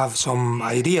may have some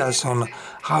ideas on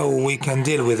how we can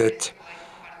deal with it.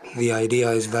 The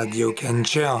idea is that you can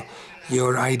share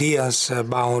your ideas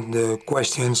about the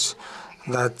questions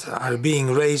that are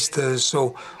being raised,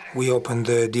 so we open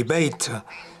the debate,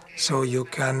 so you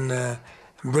can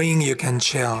you can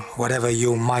share whatever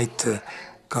you might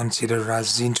consider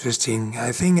as interesting.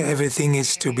 I think everything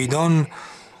is to be done.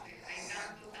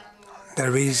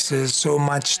 There is so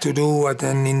much to do at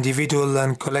an individual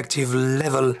and collective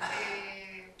level.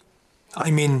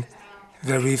 I mean,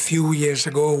 very few years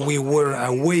ago we were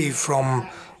away from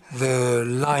the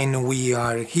line we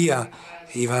are here,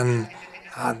 even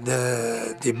at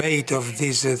the debate of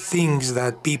these things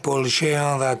that people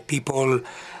share, that people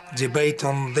debate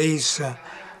on this.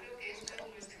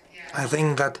 I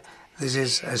think that this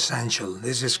is essential,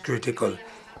 this is critical.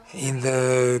 In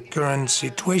the current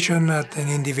situation at an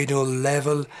individual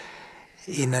level,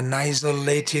 in an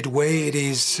isolated way, it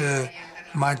is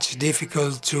much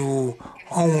difficult to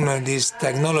own this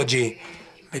technology,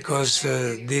 because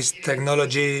this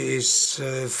technology is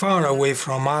far away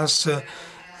from us.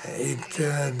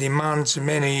 It demands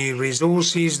many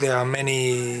resources. There are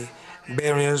many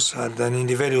barriers at an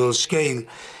individual scale.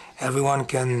 Everyone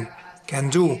can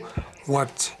do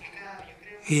what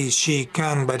she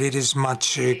can, but it is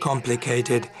much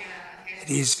complicated.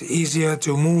 It is easier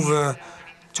to move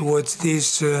towards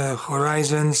these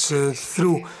horizons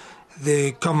through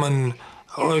the common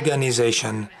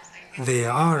organization.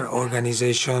 There are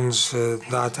organizations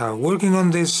that are working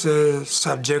on these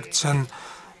subjects, and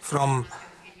from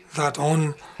that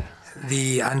on,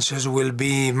 the answers will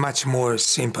be much more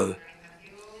simple.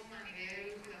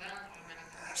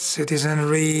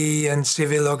 Citizenry and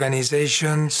civil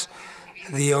organizations,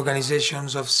 the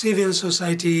organizations of civil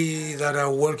society that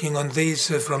are working on this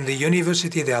from the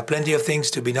university, there are plenty of things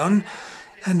to be done,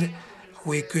 and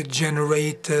we could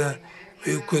generate,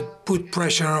 we could put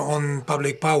pressure on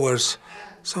public powers.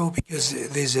 So, because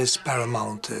this is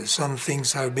paramount, some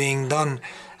things are being done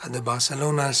at the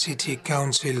Barcelona City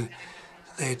Council.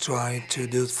 They try to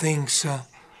do things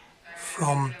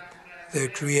from the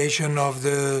creation of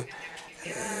the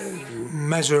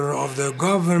measure of the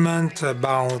government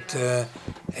about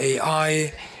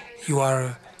AI. You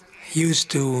are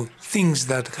used to things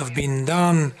that have been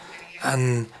done,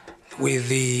 and with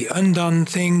the undone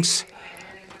things,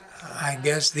 I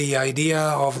guess the idea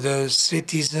of the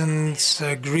citizens'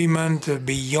 agreement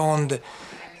beyond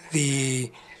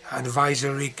the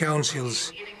advisory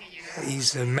councils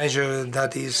is a measure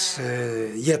that is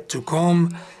yet to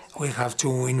come. We have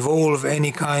to involve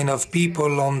any kind of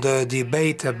people on the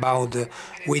debate about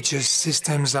which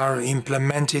systems are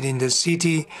implemented in the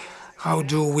city. How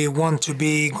do we want to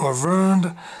be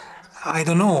governed? I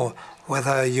don't know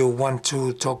whether you want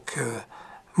to talk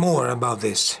more about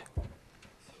this.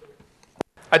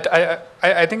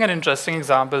 I think an interesting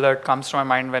example that comes to my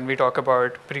mind when we talk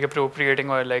about reappropriating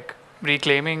or like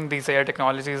reclaiming these AI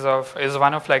technologies is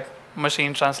one of like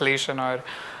machine translation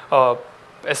or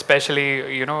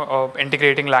especially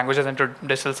integrating languages into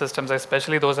digital systems,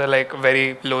 especially those are like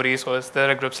very low resource. There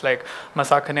are groups like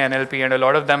Masakhane NLP and a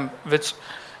lot of them which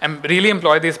really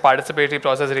employ these participatory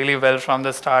process really well from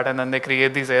the start, and then they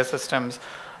create these AI systems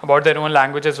about their own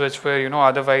languages which were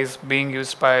otherwise being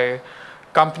used by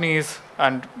companies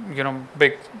and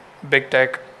big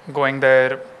tech, going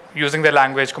there, using their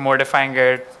language, commodifying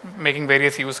it, making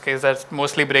various use cases that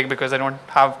mostly break because they don't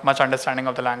have much understanding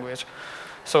of the language.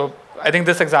 So I think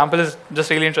this example is just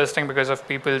really interesting because of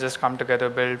people just come together,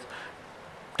 build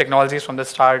technologies from the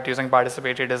start using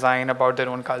participatory design about their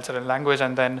own culture and language,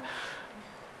 and then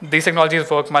these technologies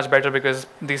work much better because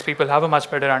these people have a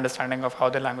much better understanding of how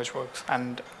their language works.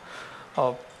 And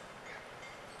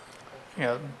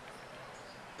yeah.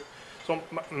 So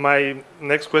my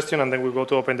next question, and then we'll go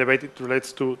to open debate, it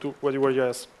relates to what you were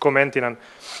just commenting. And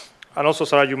also,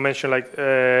 Sara, you mentioned like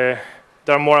there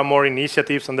are more and more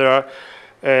initiatives, and there are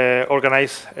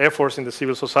organized efforts in the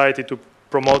civil society to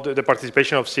promote the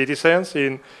participation of citizens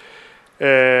in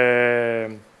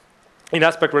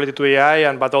aspects related to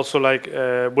AI, but also like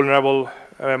vulnerable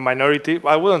minority.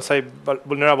 I wouldn't say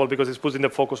vulnerable because it's putting the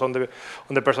focus on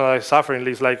the person that is suffering.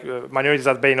 It's like minorities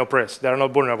that are being oppressed. They are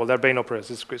not vulnerable. They're being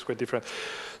oppressed. It's quite different.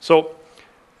 So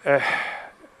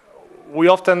we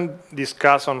often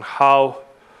discuss on how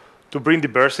to bring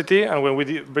diversity, and when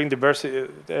we bring diversity,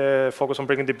 focus on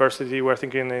bringing diversity, we're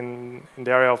thinking in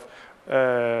the area of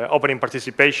opening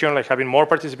participation, like having more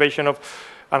participation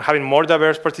and having more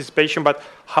diverse participation. But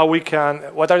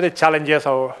what are the challenges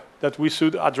that we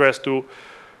should address to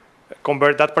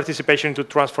convert that participation into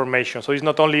transformation? So it's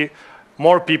not only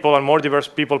more people and more diverse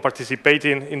people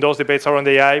participating in those debates around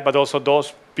AI, but also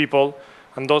those people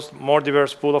and those more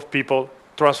diverse pool of people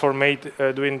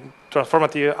doing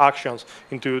transformative actions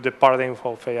into the paradigm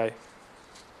of AI.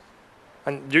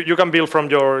 And you can build from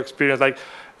your experience, like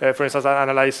for instance,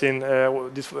 analyzing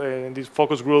these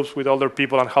focus groups with older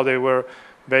people and how they were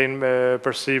being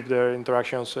perceived, their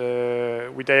interactions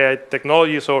with AI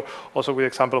technologies, or also with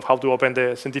example of how to open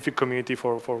the scientific community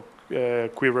for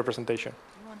queer representation.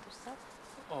 You want to start?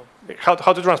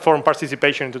 How to transform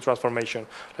participation into transformation?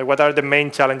 Like what are the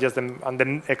main challenges and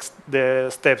the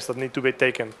steps that need to be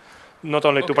taken, not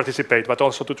only to participate but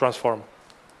also to transform?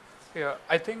 Yeah,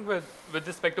 I think with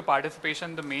respect to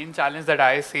participation, the main challenge that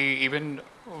I see, even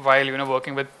while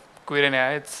working with queer and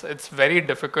AI, it's very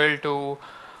difficult to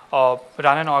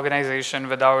run an organization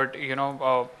without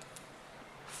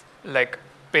like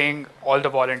paying all the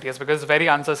volunteers, because it's very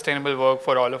unsustainable work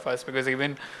for all of us, because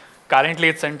even currently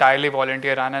it's entirely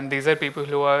volunteer run, and these are people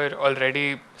who are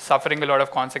already suffering a lot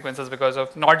of consequences because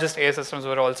of not just AI systems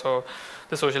but also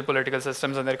the social political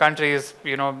systems in their countries.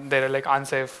 There are like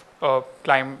unsafe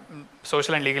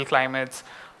social and legal climates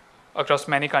across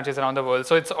many countries around the world.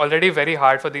 So it's already very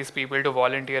hard for these people to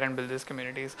volunteer and build these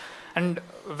communities. And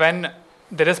when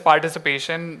there is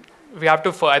participation, we have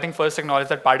to, I think, first acknowledge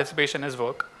that participation is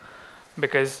work,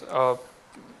 because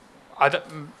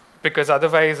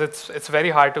otherwise it's very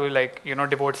hard to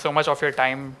devote so much of your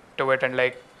time to it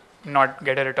and not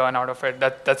get a return out of it.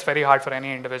 That's very hard for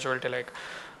any individual to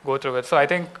go through it. So I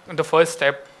think the first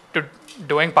step to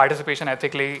doing participation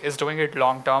ethically is doing it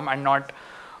long term and not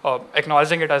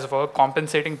acknowledging it as work,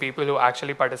 compensating people who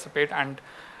actually participate, and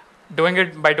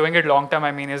by doing it long term,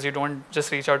 I mean is you don't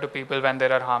just reach out to people when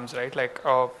there are harms, right?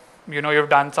 You've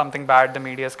done something bad, the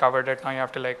media has covered it, now you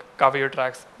have to cover your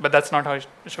tracks, but that's not how it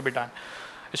should be done.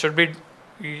 It should be,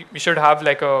 you should have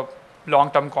a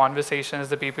long-term conversations,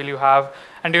 the people you have.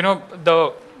 And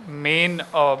the main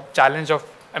challenge of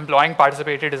employing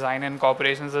participatory design in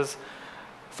corporations is,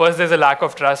 first there's a lack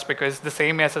of trust because the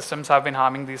same AI systems have been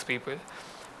harming these people.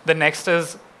 The next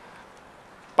is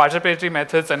participatory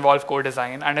methods involve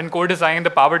co-design, and in co-design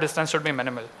the power distance should be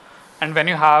minimal. And when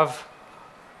you have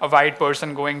a white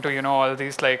person going to all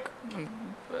these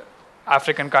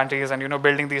African countries and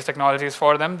building these technologies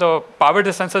for them, the power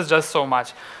distance is just so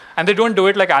much. And they don't do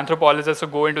it like anthropologists who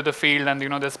go into the field and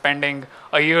they're spending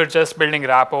a year just building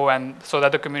rapport and so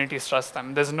that the communities trust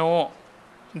them.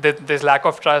 There's lack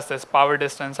of trust, there's power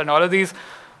distance, and all of these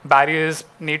barriers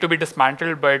need to be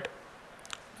dismantled. But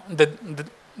the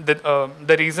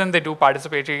reason they do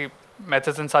participatory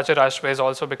methods in such a rushed way is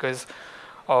also because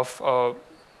of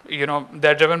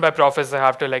they're driven by profits. They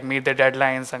have to meet their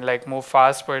deadlines and move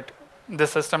fast, but the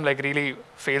system really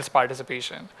fails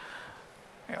participation.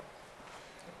 Yeah.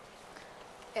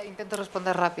 Intento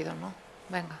responder rápido, ¿no?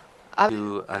 Venga.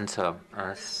 To answer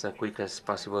as quick as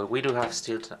possible. We do have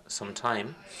still some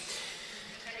time.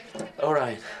 All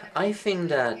right. I think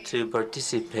that to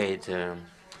participate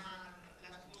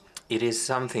it is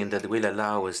something that will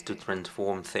allow us to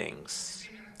transform things.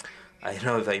 I don't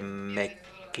know if I'm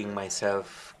making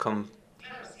myself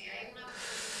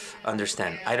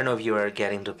understand. I don't know if you are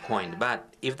getting the point,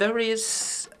 but if there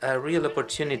is a real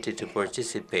opportunity to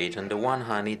participate, on the one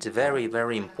hand, it's very,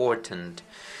 very important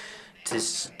to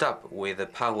stop with the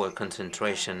power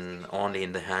concentration only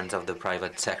in the hands of the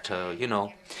private sector, you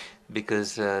know,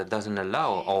 because it doesn't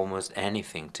allow almost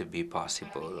anything to be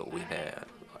possible with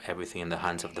everything in the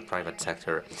hands of the private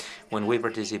sector. When we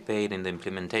participate in the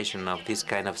implementation of these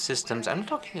kind of systems, I'm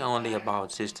talking only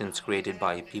about systems created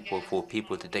by people for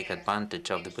people to take advantage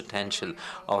of the potential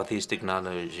of these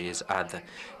technologies at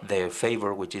their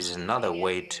favor, which is another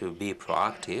way to be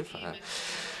proactive.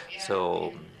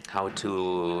 So how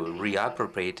to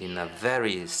reappropriate in a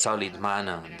very solid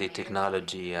manner the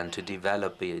technology and to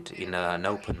develop it in an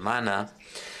open manner.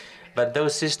 But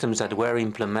those systems that were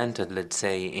implemented, let's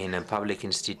say, in public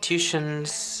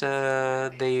institutions,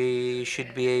 they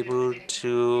should be able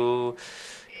to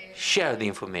share the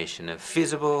information,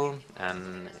 feasible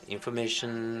and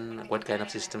information, what kind of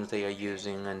systems they are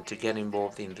using, and to get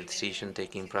involved in the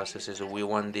decision-taking processes. We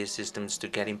want these systems to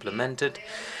get implemented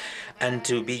and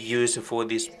to be used for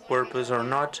this purpose or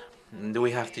not. Do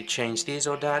we have to change this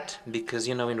or that? Because,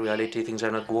 you know, in reality, things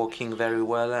are not working very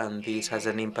well, and this has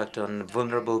an impact on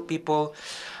vulnerable people,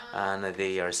 and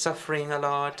they are suffering a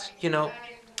lot, you know.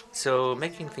 So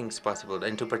making things possible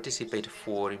and to participate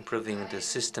for improving the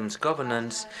system's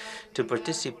governance, to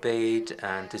participate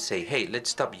and to say, hey, let's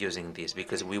stop using this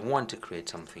because we want to create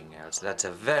something else. That's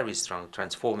a very strong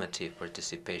transformative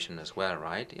participation as well,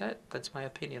 right? Yeah, that's my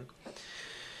opinion.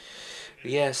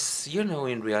 Yes, you know,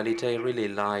 in reality, I really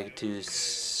like to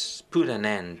put an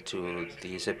end to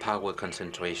this power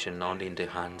concentration only in the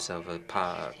hands of a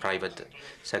private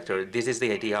sector. This is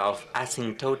the idea of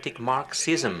asymptotic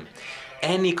Marxism.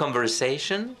 Any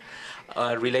conversation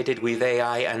related with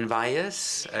AI and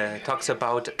bias talks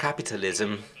about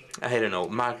capitalism. I don't know,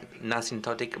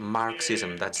 asymptotic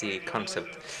Marxism, that's the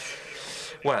concept.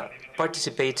 Well,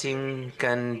 participating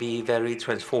can be very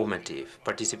transformative.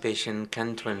 Participation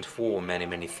can transform many,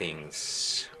 many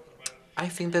things. I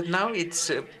think that now it's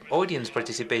audience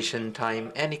participation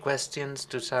time. Any questions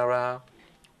to Sara?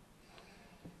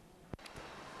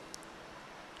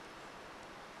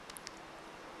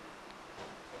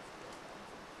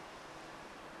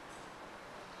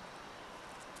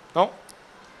 No?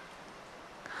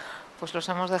 Pues los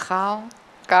hemos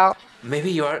dejado.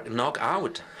 Maybe you are knocked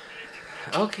out.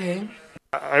 Okay.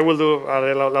 I will do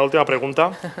la última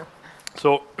pregunta.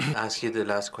 So, ask you the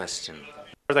last question.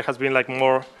 There has been like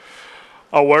more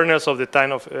awareness of the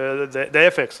kind of the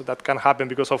effects that can happen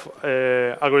because of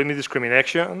algorithmic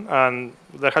discrimination, and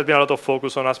there has been a lot of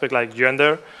focus on aspects like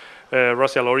gender,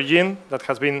 racial origin. That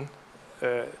has been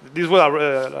these were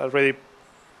already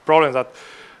problems that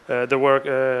there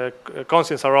were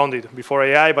concerns around it before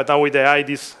AI, but now with AI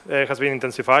this has been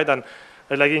intensified. And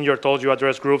like in your talk, you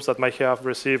address groups that might have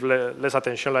received less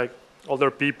attention, like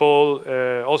older people,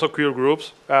 also queer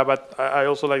groups, but I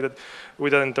also like that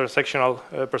with an intersectional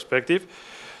perspective.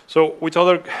 So which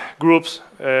other groups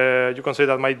you consider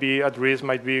that might be at risk,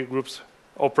 might be groups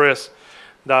oppressed,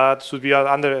 that should be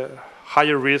under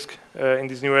higher risk in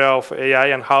this new era of AI,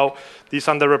 and how these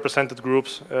underrepresented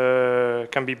groups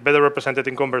can be better represented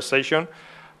in conversation,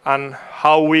 and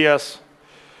how we as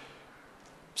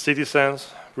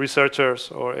citizens,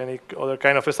 researchers, or any other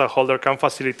kind of stakeholder can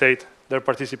facilitate their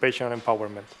participation and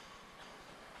empowerment.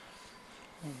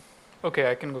 Okay,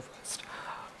 I can go first.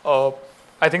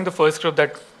 I think the first group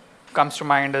that comes to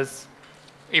mind is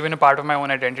even a part of my own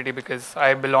identity, because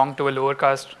I belong to a lower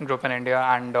caste group in India,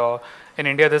 and in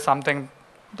India there's something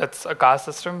that's a caste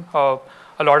system.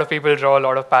 A lot of people draw a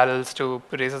lot of parallels to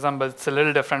racism, but it's a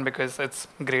little different because it's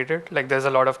graded. Like there's a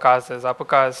lot of castes, there's upper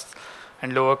castes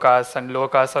and lower castes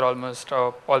are almost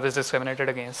always discriminated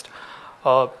against.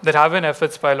 There have been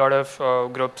efforts by a lot of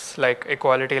groups like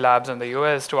Equality Labs in the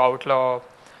US to outlaw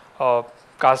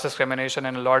caste discrimination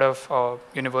in a lot of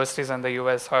universities in the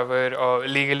US. However,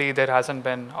 legally there hasn't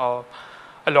been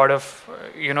a lot of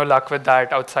luck with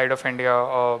that outside of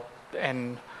India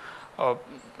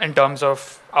in terms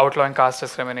of outlawing caste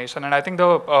discrimination. And I think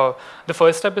the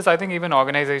first step is, I think even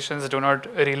organizations do not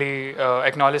really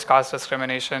acknowledge caste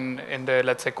discrimination in their,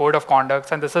 let's say, code of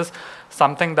conduct. And this is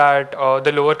something that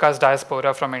the lower caste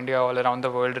diaspora from India all around the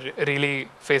world really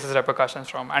faces repercussions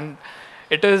from. And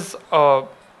it is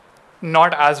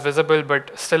not as visible,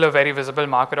 but still a very visible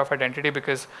marker of identity,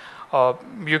 because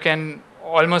you can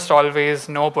almost always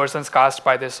know a person's caste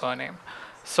by their surname.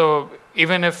 So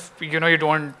even if you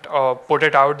don't put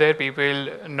it out there, people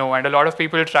know, and a lot of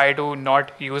people try to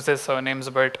not use their surnames,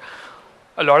 but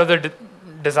a lot of the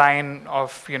design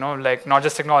of like not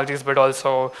just technologies but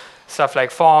also stuff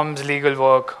like forms, legal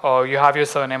work, you have your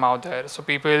surname out there, so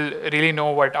people really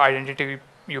know what identity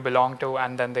you belong to,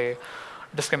 and then they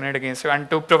discriminate against you. And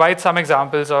to provide some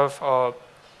examples of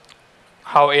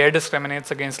how AI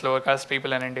discriminates against lower caste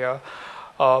people in India,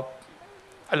 a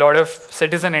lot of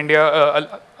cities in India,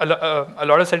 a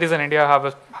lot of cities in India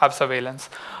have surveillance.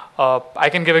 I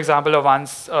can give example of one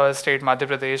state, Madhya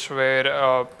Pradesh,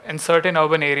 where in certain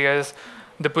urban areas,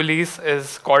 the police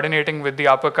is coordinating with the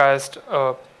upper caste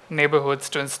neighborhoods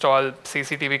to install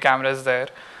CCTV cameras there.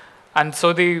 And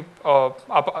so the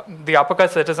upper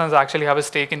caste citizens actually have a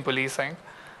stake in policing.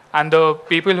 And the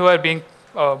people who are being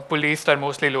policed are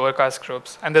mostly lower caste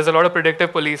groups. And there's a lot of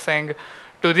predictive policing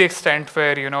to the extent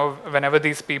where, whenever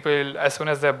these people, as soon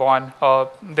as they're born,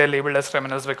 they're labeled as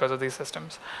criminals because of these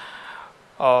systems.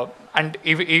 And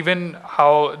even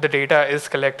how the data is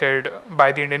collected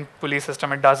by the Indian police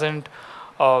system, it doesn't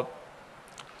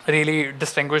really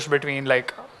distinguish between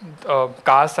like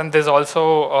castes, and there's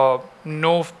also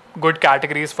no good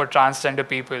categories for transgender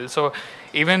people. So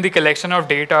even the collection of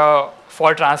data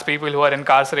for trans people who are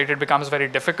incarcerated becomes very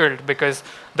difficult because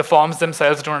the forms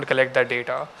themselves don't collect that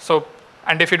data. So,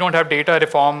 and if you don't have data,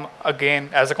 reform again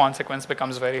as a consequence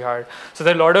becomes very hard. So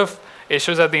there are a lot of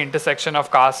issues at the intersection of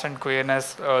caste and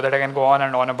queerness that I can go on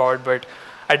and on about, but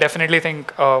I definitely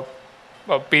think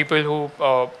people who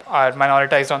are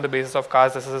minoritized on the basis of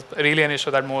caste, this is really an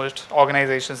issue that most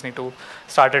organizations need to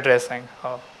start addressing.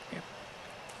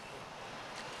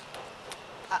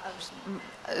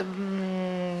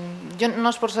 Yo no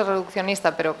es por ser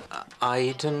reduccionista, pero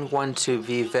I don't want to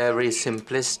be very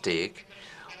simplistic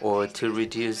or to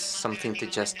reduce something to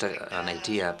just an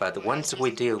idea, but once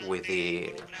we deal with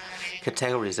the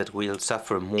categories that will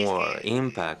suffer more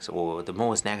impacts or the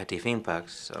most negative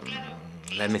impacts,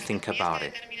 let me think about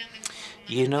it.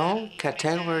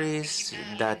 Categories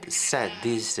that set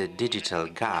this digital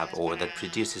gap or that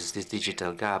produces this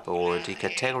digital gap, or the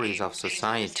categories of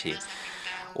society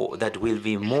that will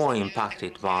be more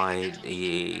impacted by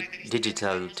the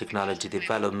digital technology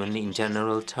development in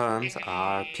general terms,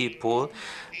 are people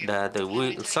that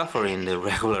will suffer in the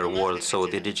regular world. So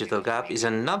the digital gap is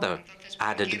another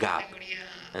added gap,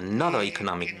 another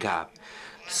economic gap.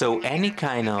 So any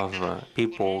kind of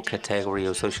people, category,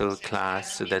 or social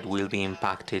class that will be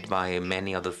impacted by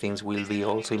many other things will be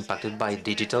also impacted by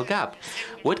digital gap.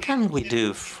 What can we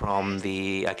do from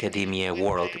the academia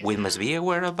world? We must be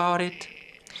aware about it.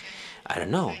 I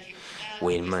don't know.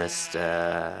 We must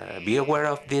be aware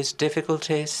of these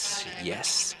difficulties,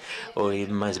 yes. Or we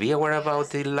must be aware about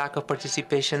the lack of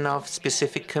participation of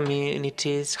specific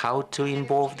communities, how to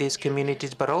involve these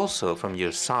communities, but also from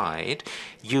your side,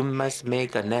 you must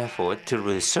make an effort to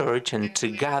research and to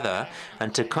gather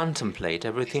and to contemplate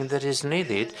everything that is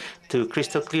needed to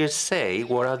crystal clear say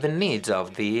what are the needs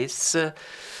of these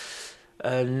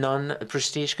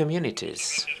non-prestige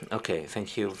communities. Okay,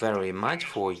 thank you very much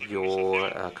for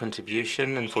your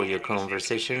contribution and for your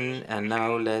conversation. And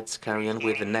now let's carry on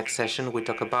with the next session. We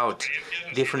talk about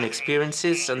different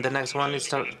experiences, and the next one is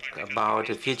talk about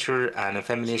the future and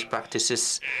feminist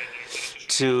practices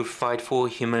to fight for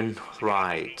human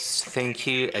rights. Thank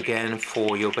you again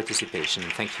for your participation.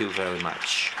 Thank you very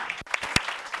much.